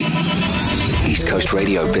East Coast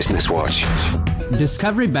Radio Business Watch.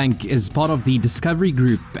 Discovery Bank is part of the Discovery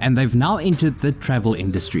Group, and they've now entered the travel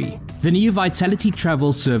industry. The new Vitality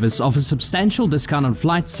Travel service offers substantial discount on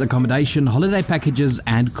flights, accommodation, holiday packages,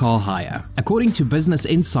 and car hire. According to Business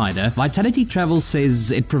Insider, Vitality Travel says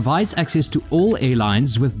it provides access to all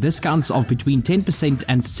airlines with discounts of between 10%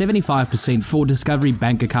 and 75% for Discovery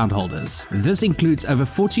Bank account holders. This includes over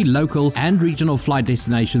 40 local and regional flight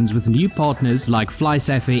destinations with new partners like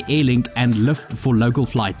FlySafair, Airlink, and Lyft for local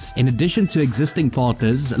flights, in addition to existing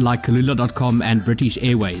partners like Kalula.com and British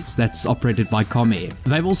Airways that's operated by Comair.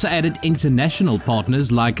 They've also added international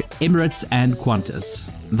partners like Emirates and Qantas.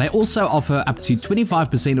 They also offer up to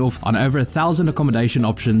 25% off on over 1,000 accommodation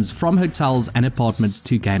options from hotels and apartments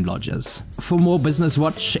to game lodges. For more Business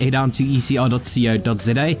Watch, head down to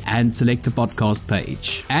ecr.co.za and select the podcast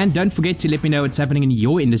page. And don't forget to let me know what's happening in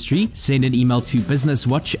your industry. Send an email to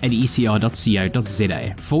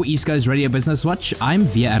businesswatch@ecr.co.za. For East Coast Radio Business Watch, I'm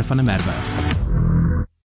VR van der Merwe.